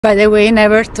By the way,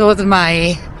 never thought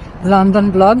my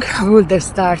London vlog would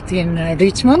start in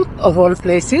Richmond, of all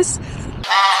places.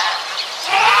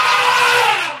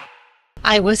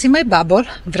 I was in my bubble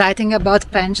writing about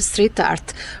Penge street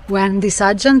art when this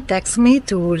agent texts me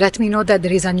to let me know that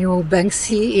there is a new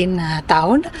Banksy in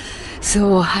town.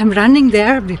 So I'm running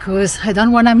there because I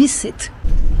don't want to miss it.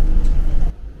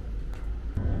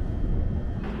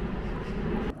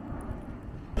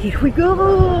 Here we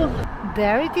go!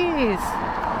 There it is!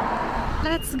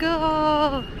 Let's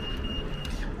go!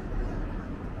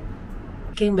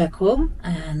 Came back home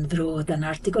and wrote an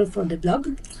article for the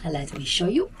blog. Let me show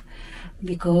you.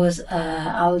 Because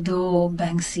although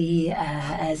Banksy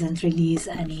hasn't released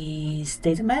any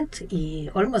statement, he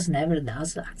almost never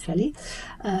does actually,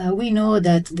 we know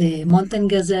that the mountain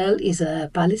gazelle is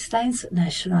Palestine's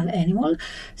national animal,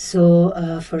 so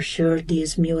for sure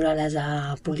this mural has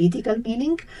a political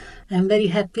meaning. I'm very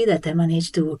happy that I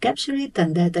managed to capture it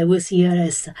and that I was here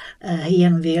as he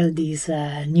unveiled this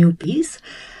new piece.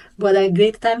 What a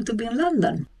great time to be in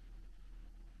London!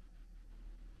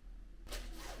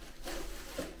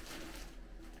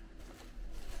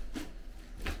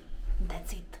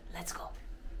 That's it, let's go.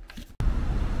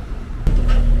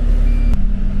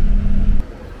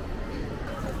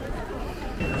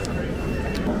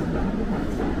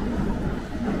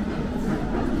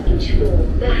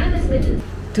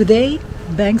 Today,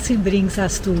 Banksy brings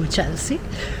us to Chelsea,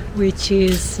 which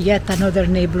is yet another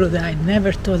neighborhood I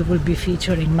never thought would be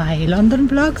featured in my London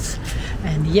vlogs,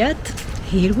 and yet,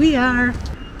 here we are.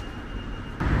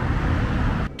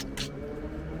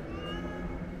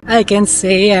 I can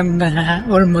say I'm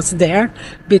almost there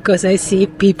because I see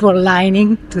people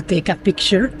lining to take a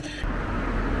picture.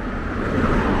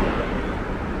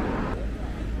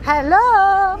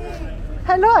 Hello!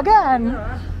 Hello again!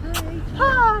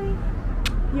 Hi!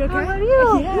 You okay? How are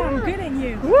you? Yeah, I'm good, and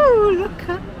you? Woo, look!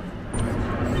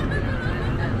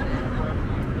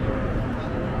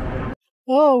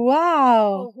 Oh,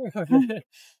 wow!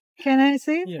 Can I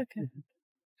see it? Yeah. Okay.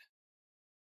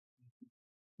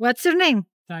 What's your name?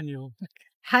 Daniel.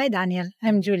 Hi, Daniel.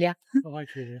 I'm Julia. Oh, hi,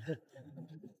 Julia.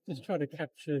 Just trying to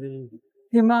capture the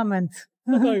moment.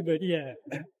 moment, yeah.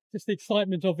 Just the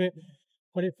excitement of it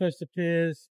when it first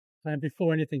appears and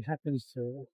before anything happens to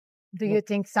it. Do you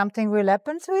think something will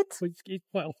happen to it?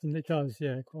 Quite often it does,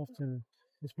 yeah. Quite often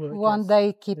this work. One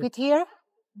day keep it here?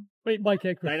 It might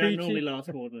get They graffiti. don't normally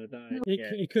last more than a day.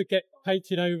 It could get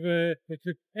painted over. It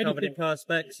could Covered in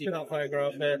perspex, you can't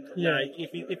photograph it. Yeah.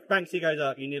 If Banksy goes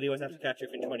up, you nearly always have to catch it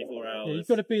in 24 hours. Yeah, you've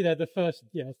got to be there the first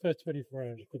 24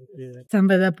 hours. You've got to be there.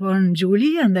 Stumbled upon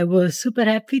Julie and I was super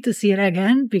happy to see her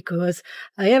again because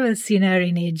I haven't seen her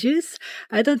in ages.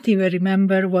 I don't even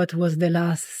remember what was the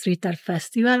last street art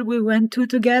festival we went to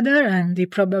together, and it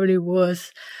probably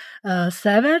was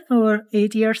 7 or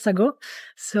 8 years ago.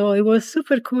 So it was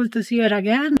super cool to see her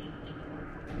again.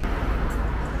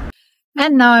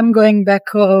 And now I'm going back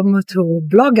home to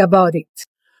blog about it.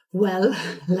 Well,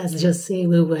 let's just say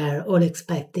we were all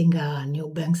expecting a new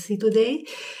Banksy today.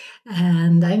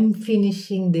 And I'm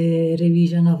finishing the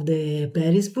revision of the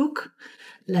Paris book.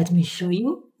 Let me show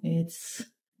you. It's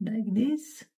like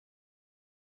this.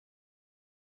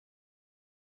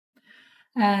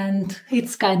 And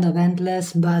it's kind of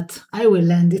endless, but I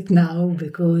will end it now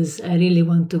because I really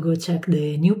want to go check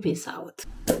the new piece out.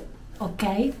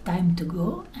 Okay, time to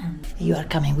go, and you are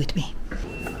coming with me.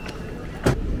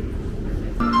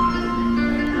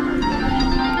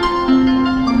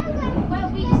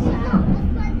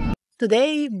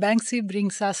 Today, Banksy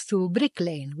brings us to Brick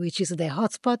Lane, which is the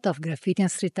hotspot of graffiti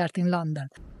and street art in London.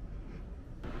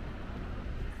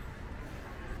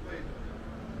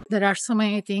 There are so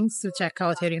many things to check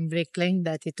out here in Brick Lane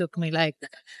that it took me like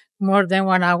more than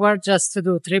 1 hour just to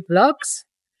do 3 blocks.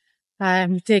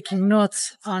 I'm taking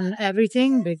notes on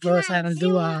everything because I will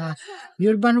do a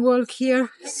urban walk here.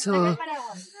 So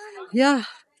yeah,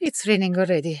 it's raining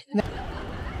already.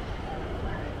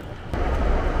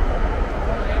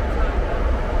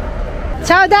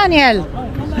 Ciao Daniel!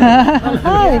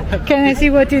 Hi! Can I see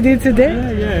what you did today?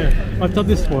 Yeah. I've done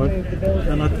this one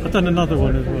and I've done another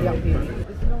one as well.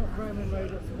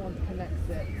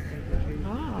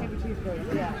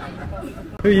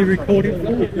 Who are you recording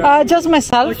for? Just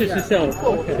myself. Just yourself?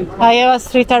 Okay. I have a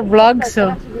street art blog, so...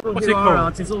 What's it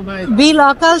called? Be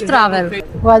local, travel.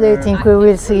 What do you think? We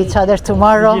will see each other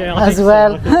tomorrow as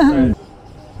well?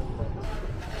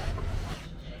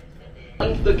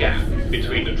 And the gap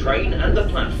between the train and the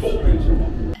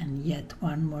platform. And yet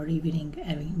one more evening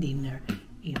having dinner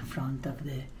in front of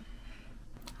the...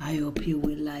 I hope you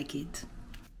will like it.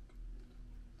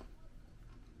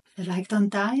 Right on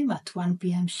time at 1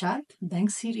 p.m. sharp,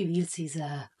 Banksy reveals his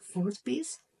fourth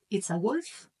piece. It's a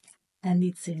wolf and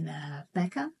it's in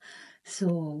Peckham,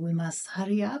 so we must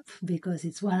hurry up because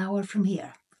it's 1 hour from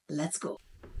here. Let's go.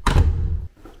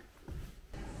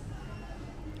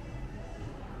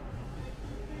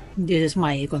 This is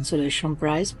my consolation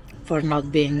prize for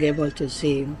not being able to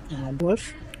see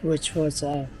wolf, which was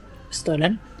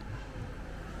stolen.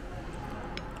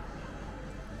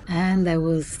 And I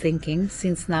was thinking,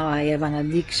 since now I have an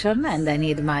addiction and I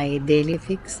need my daily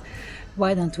fix,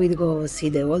 why don't we go see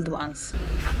the old ones?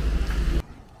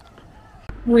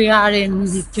 We are in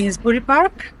Finsbury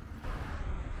Park.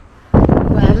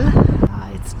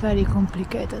 Well, it's very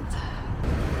complicated.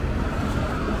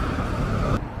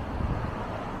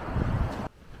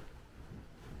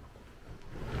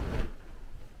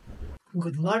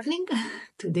 Good morning.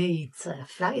 Today it's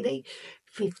Friday,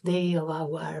 5th day of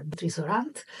our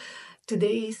restaurant.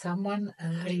 Today someone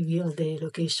revealed the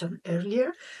location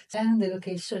earlier, and the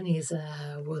location is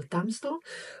Walthamstow,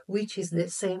 which is the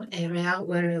same area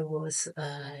where I was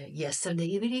yesterday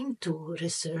evening to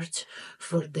research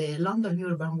for the London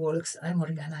Urban Walks I'm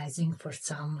organizing for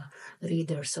some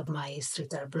readers of my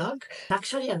street art blog.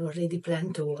 Actually, I've already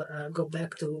planned to go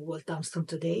back to Walthamstow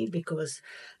today because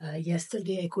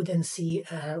yesterday I couldn't see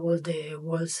all the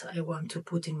walls I want to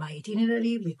put in my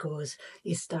itinerary because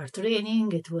it started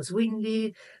raining, it was windy,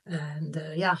 and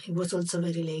yeah, it was also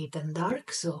very late and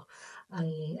dark, so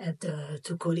I had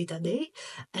to call it a day.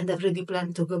 And I've already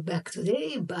planned to go back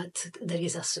today, but there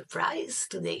is a surprise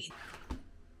today.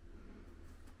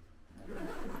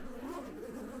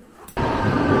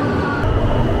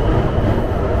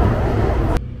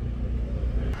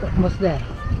 Almost there.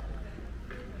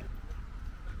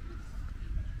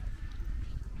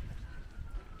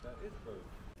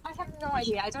 I have no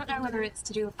idea. I don't know whether it's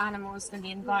to do with animals and the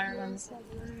environment.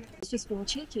 It's just being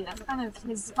cheeky. That's kind of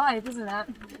his vibe, isn't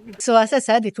it? So as I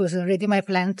said, it was already my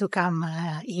plan to come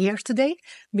here today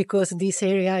because this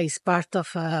area is part of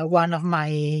one of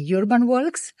my urban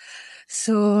walks.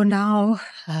 So now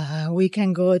we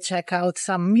can go check out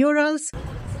some murals.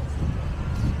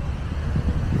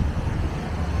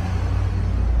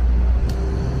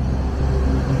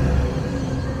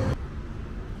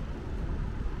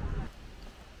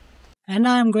 And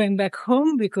now I'm going back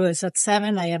home because at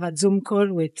 7 I have a Zoom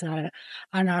call with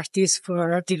an artist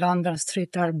for the London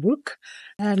Street Art book.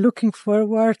 Looking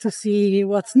forward to see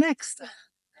what's next.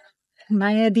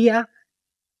 My idea,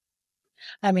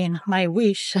 my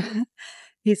wish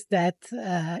is that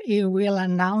he will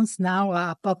announce now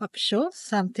a pop-up show,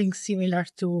 something similar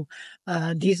to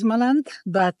Dismaland,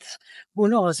 but who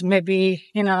knows, maybe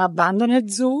in an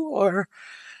abandoned zoo or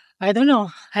I don't know.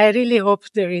 I really hope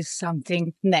there is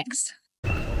something next.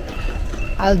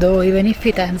 Although even if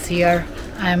it ends here,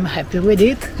 I'm happy with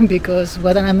it because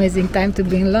what an amazing time to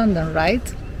be in London,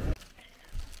 right?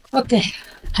 Okay,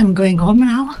 I'm going home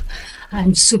now.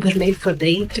 I'm super late for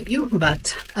the interview,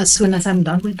 but as soon as I'm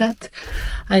done with that,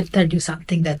 I'll tell you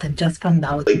something that I just found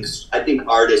out. I think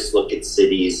artists look at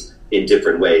cities in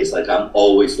different ways. Like I'm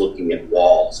always looking at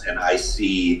walls and I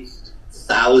see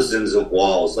thousands of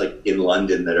walls like in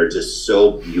London that are just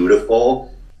so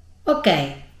beautiful.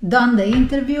 Okay. Done the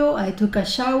interview, I took a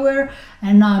shower,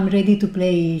 and now I'm ready to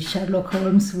play Sherlock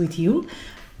Holmes with you.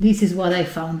 This is what I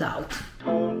found out.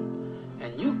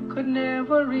 And you could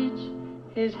never reach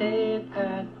his head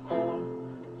at all.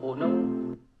 Oh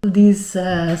no. This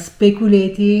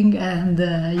speculating and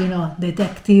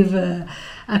detective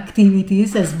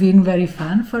activities has been very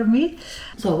fun for me.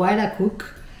 So while I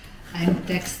cook, I'm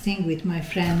texting with my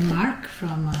friend Mark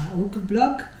from Hook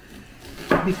Blog,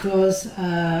 because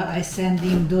I send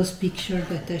him those pictures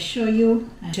that I show you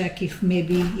and check if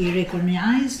maybe he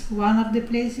recognized one of the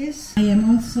places. I am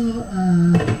also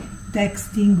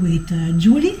texting with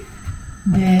Julie,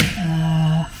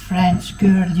 the French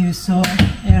girl you saw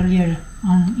earlier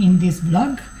in this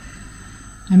vlog.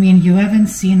 You haven't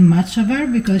seen much of her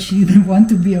because she didn't want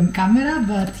to be on camera,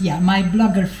 but yeah, my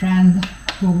blogger friend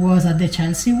who was at the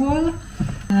Chelsea Wall.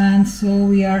 And so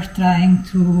we are trying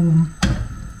to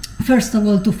first of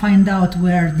all, to find out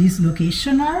where these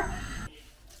locations are.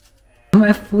 I'm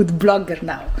a food blogger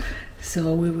now,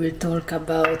 so we will talk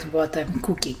about what I'm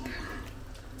cooking.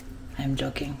 I'm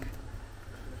joking.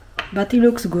 But it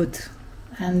looks good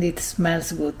and it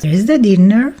smells good. Here is the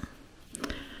dinner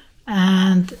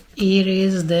and here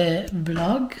is the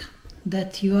vlog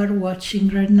that you are watching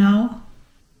right now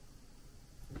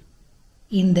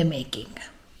in the making.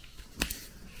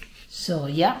 So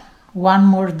yeah, one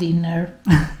more dinner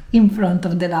in front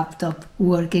of the laptop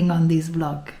working on this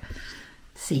vlog.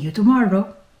 See you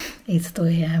tomorrow. It's 2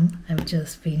 a.m. I've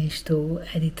just finished to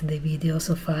edit the video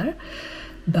so far.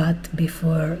 But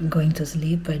before going to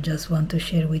sleep, I just want to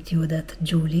share with you that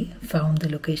Julie found the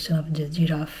location of the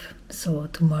giraffe. So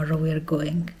tomorrow we are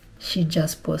going. She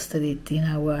just posted it in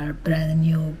our brand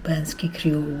new Banksy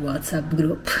crew WhatsApp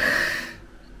group.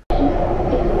 I'm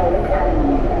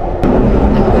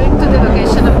going to the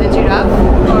location of the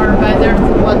giraffe, or rather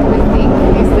to what we think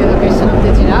is the location of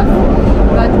the giraffe.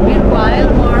 But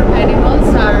meanwhile, more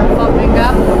animals are popping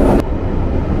up.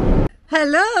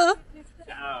 Hello!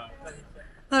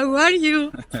 How are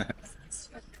you?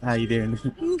 How you doing?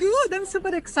 Good, I'm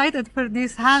super excited for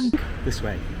this hunt. This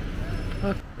way.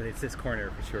 Okay. But it's this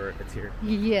corner for sure if it's here.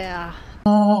 Yeah.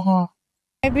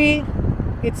 Maybe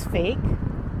it's fake.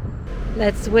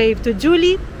 Let's wave to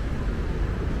Julie.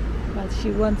 But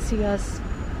she won't see us.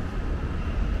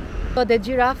 So the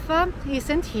giraffe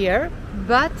isn't here,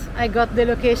 but I got the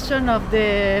location of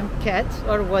the cat,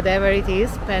 or whatever it is,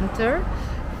 panther,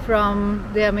 from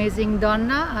the Amazing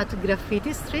Donna at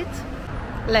Graffiti Street.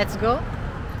 Let's go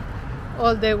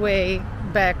all the way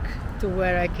back to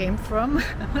where I came from,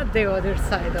 the other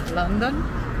side of London.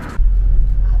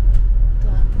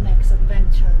 Next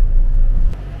adventure.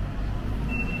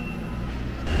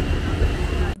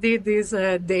 Did this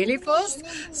daily post,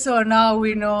 so now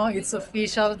we know it's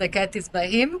official, the cat is by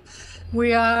him.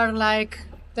 We are like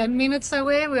 10 minutes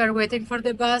away, we are waiting for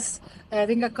the bus,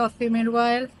 having a coffee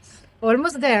meanwhile.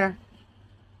 Almost there.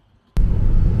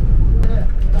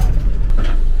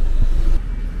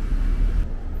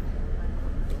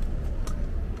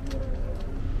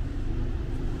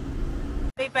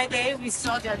 Day by day, we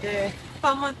saw that the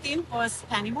common theme was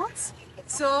animals.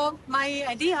 So my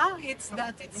idea is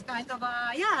that it's kind of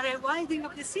a rewilding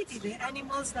of the city. The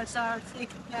animals that are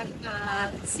taking back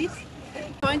the city.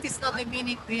 The point is not the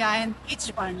meaning behind each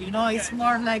one, you know. It's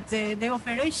more like the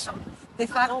operation. The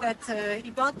fact that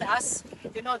he got us,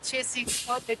 you know, chasing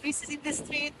all the pieces in the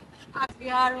street. We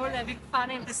are all having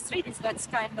fun in the streets. That's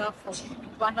kind of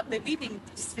one of the living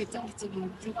street, to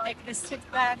take the street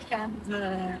back and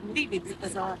leave it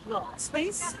as a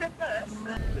space.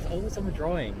 There's always someone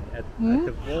drawing at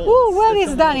the walls. Oh, where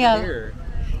is Daniel?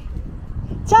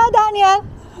 Ciao, Daniel!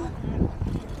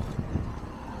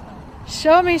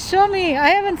 Show me, show me. I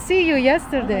haven't seen you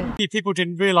yesterday. People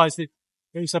didn't realise it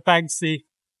was a Banksy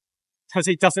because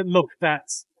it doesn't look that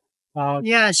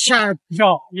Sharp.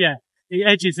 sharp. Yeah, the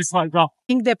edges is quite rough. I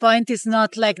think the point is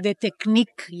not like the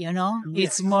technique, you know.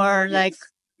 It's more like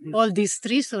all these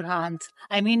treasure hunt.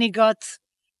 I mean, he got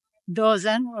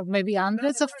dozen or maybe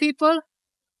hundreds of people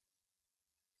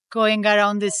going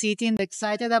around the city and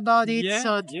excited about it. Yeah,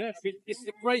 So it's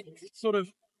a great sort of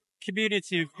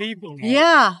community of people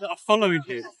yeah, that are following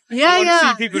you. yeah, I want to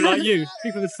yeah. see people like you,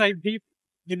 people the same people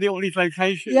in all these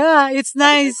locations. Yeah, it's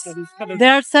nice. And it's kind of,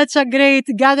 They're such a great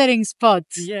gathering spot.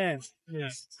 yeah.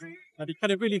 And you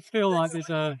kind of really feel like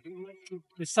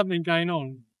there's something going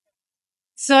on.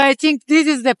 So I think this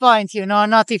is the point, you know,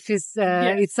 not if it's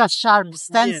it's a sharp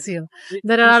stencil.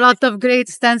 There are a lot of great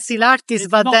stencil artists,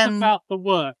 It's but not then about the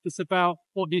work, it's about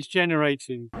what it's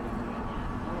generating.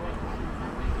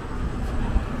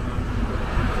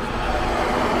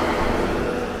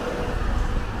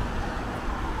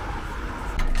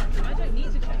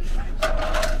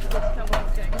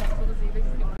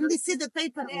 They see the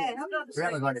paper there.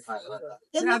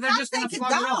 Then Yeah, you they're can't just going take to it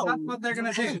plug it up. down. That's what they're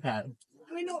going to do.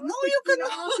 No, you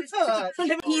cannot.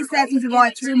 He says he's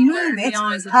right to remove it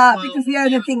because the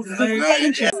owner thinks it's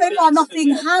dangerous. So far,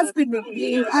 nothing has been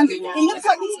reviewed, and it looks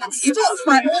like these stops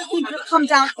where more people have come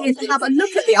down here to have a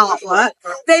look at the artwork.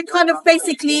 They've kind of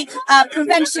basically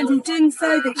prevention from doing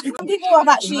so. People have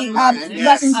actually working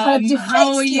to kind of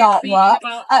deface the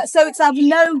artwork, so it's of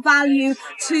no value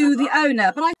to the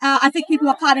owner. But I think people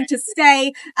are planning to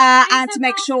stay and to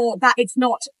make sure that it's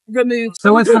not removed.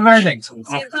 So what's the verdict?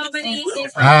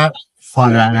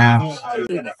 Find out now.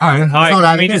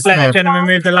 Can we just let the gentleman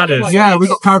move the ladders? Yeah, we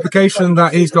got clarification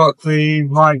that he's got the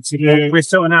right to do. We're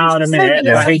sorting out in a minute.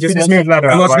 Yeah. He just move the ladder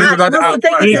He out. wants to move the ladder out.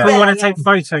 We Yeah. want to take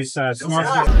photos, sir.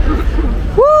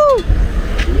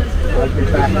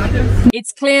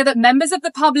 It's clear that members of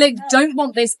the public don't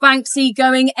want this Banksy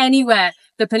going anywhere.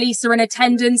 The police are in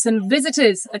attendance and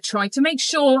visitors are trying to make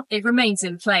sure it remains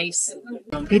in place.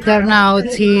 it turned out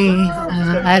he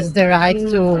has the right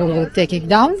to take it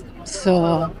down.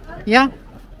 So, yeah,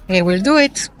 he will do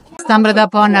it. Stumbled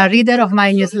upon a reader of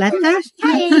my newsletter.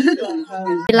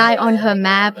 Rely on her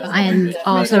map and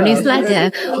also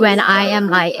newsletter when I am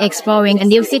like exploring a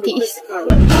new cities.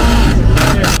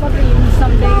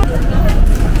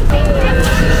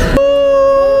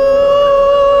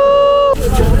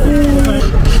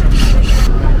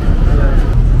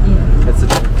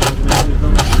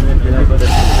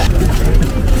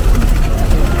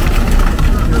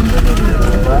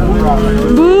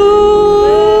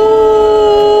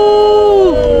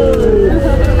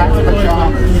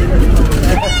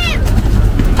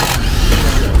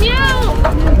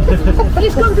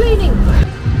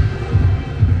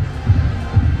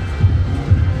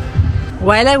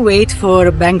 While I wait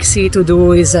for Banksy to do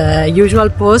his usual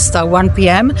post at 1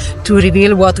 p.m. to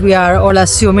reveal what we are all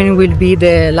assuming will be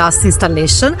the last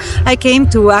installation, I came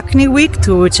to Acne Week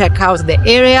to check out the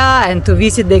area and to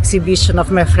visit the exhibition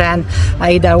of my friend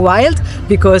Aida Wild,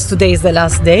 because today is the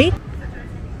last day.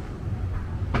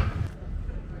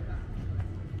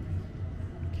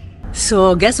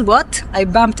 So guess what? I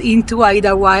bumped into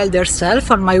Aida Wild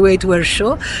herself on my way to her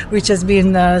show, which has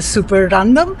been super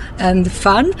random and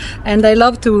fun, and I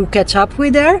love to catch up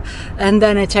with her. And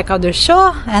then I check out the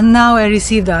show, and now I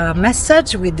received a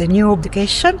message with the new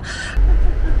publication.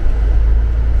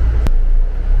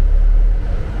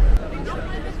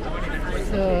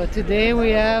 So today we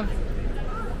have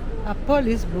a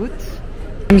police booth.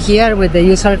 I'm here with the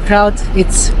usual crowd.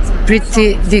 It's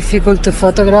pretty difficult to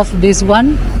photograph this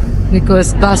one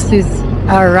because buses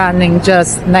are running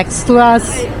just next to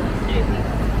us,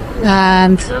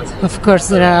 and of course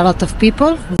there are a lot of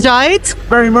people. Enjoy it?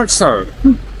 Very much so.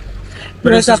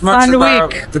 But it's as much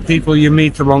about the people you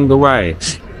meet along the way.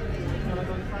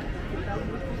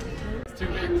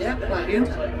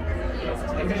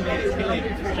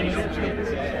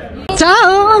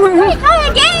 Ciao!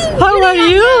 Hi again! How are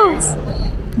you?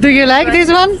 Do you like this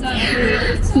one?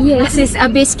 Yes, it's a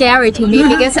bit scary to me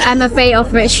because I'm afraid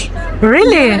of fish.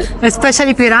 Really?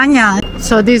 Especially piranha.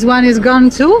 So this one is gone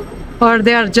too? Or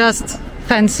they are just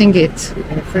fencing it?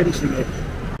 Finishing it.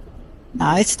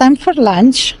 Now it's time for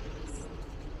lunch.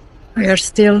 We are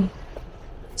still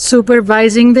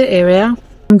supervising the area.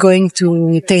 I'm going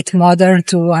to Tate Modern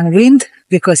to unwind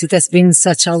because it has been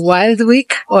such a wild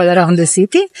week all around the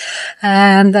city.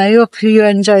 And I hope you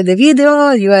enjoyed the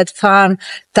video. You had fun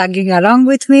tagging along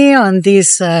with me on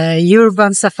this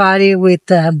urban safari with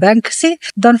Banksy.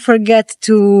 Don't forget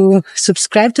to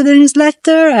subscribe to the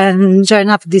newsletter and join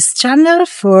up this channel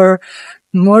for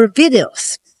more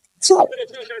videos.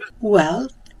 Well,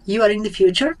 you are in the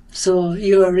future, so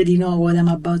you already know what I'm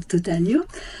about to tell you.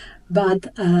 But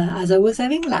as I was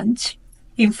having lunch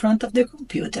in front of the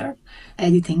computer,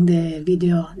 editing the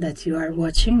video that you are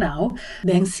watching now,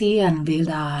 Banksy unveiled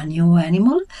a new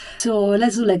animal. So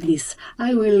let's do like this.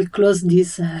 I will close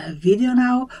this video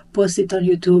now, post it on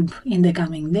YouTube in the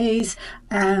coming days.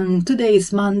 And today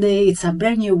is Monday, it's a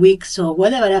brand new week, so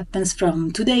whatever happens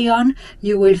from today on,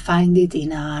 you will find it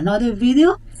in another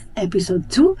video. Episode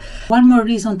 2. One more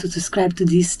reason to subscribe to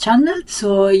this channel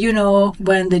so you know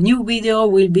when the new video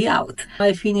will be out.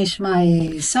 I finish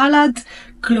my salad,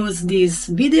 close this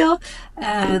video,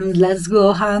 and let's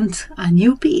go hunt a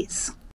new piece.